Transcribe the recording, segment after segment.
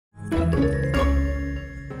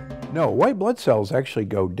No, white blood cells actually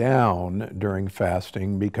go down during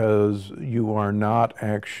fasting because you are not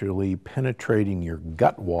actually penetrating your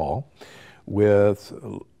gut wall with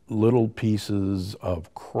little pieces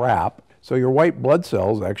of crap. So your white blood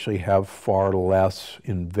cells actually have far less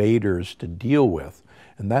invaders to deal with.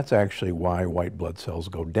 And that's actually why white blood cells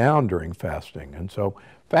go down during fasting. And so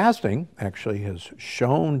fasting actually has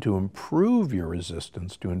shown to improve your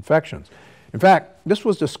resistance to infections. In fact, this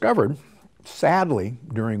was discovered sadly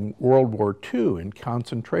during World War II in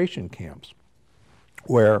concentration camps,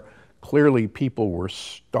 where clearly people were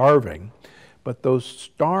starving, but those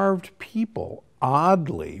starved people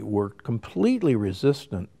oddly were completely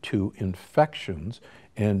resistant to infections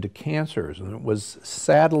and to cancers. And it was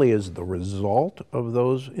sadly as the result of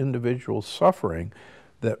those individuals suffering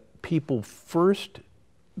that people first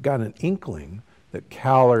got an inkling that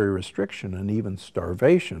calorie restriction and even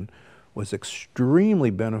starvation was extremely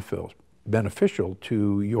beneficial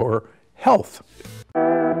to your health.